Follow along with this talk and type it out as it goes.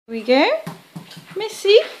Here we go.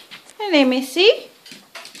 Missie. Hello, Missie.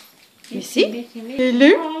 Missie.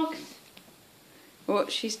 Hello. Oh,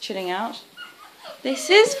 she's chilling out. This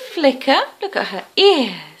is Flicker. Look at her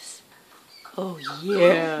ears. Oh,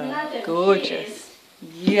 yeah. Gorgeous.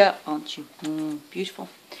 Yeah, aren't you? Beautiful.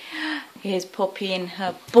 Here's Poppy in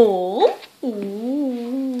her ball.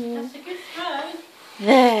 Ooh. That's a good throw.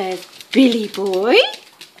 There's Billy Boy.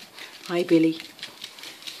 Hi, Billy.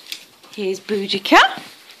 Here's Boudica.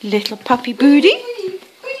 Little puppy Boody.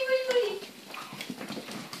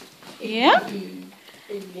 Yeah.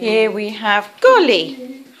 Here we have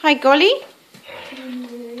Golly. Hi, Golly.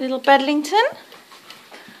 Little Bedlington.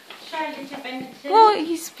 Oh,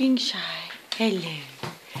 he's being shy. Hello.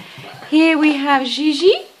 Here we have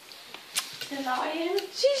Gigi. The lion.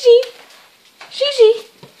 Gigi. Gigi.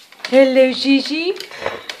 Hello, Gigi.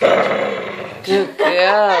 Good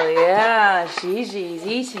girl, yeah. Gigi's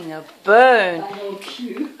eating a bone.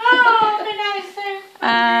 Oh, no, so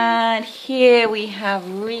And here we have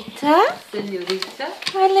Rita. Senorita.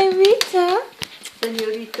 Hello, Rita.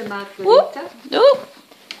 Senorita Margarita. Oh.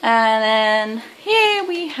 And then here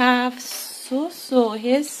we have Soso.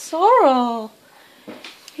 Here's Sorel.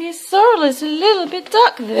 Here's Sorel. It's a little bit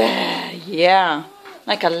dark there. Yeah.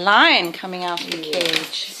 Like a lion coming out of the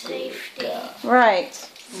cage. safety. Right.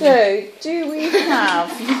 So, do we have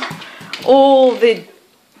all the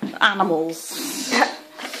animals?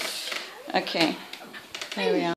 Okay. There we are.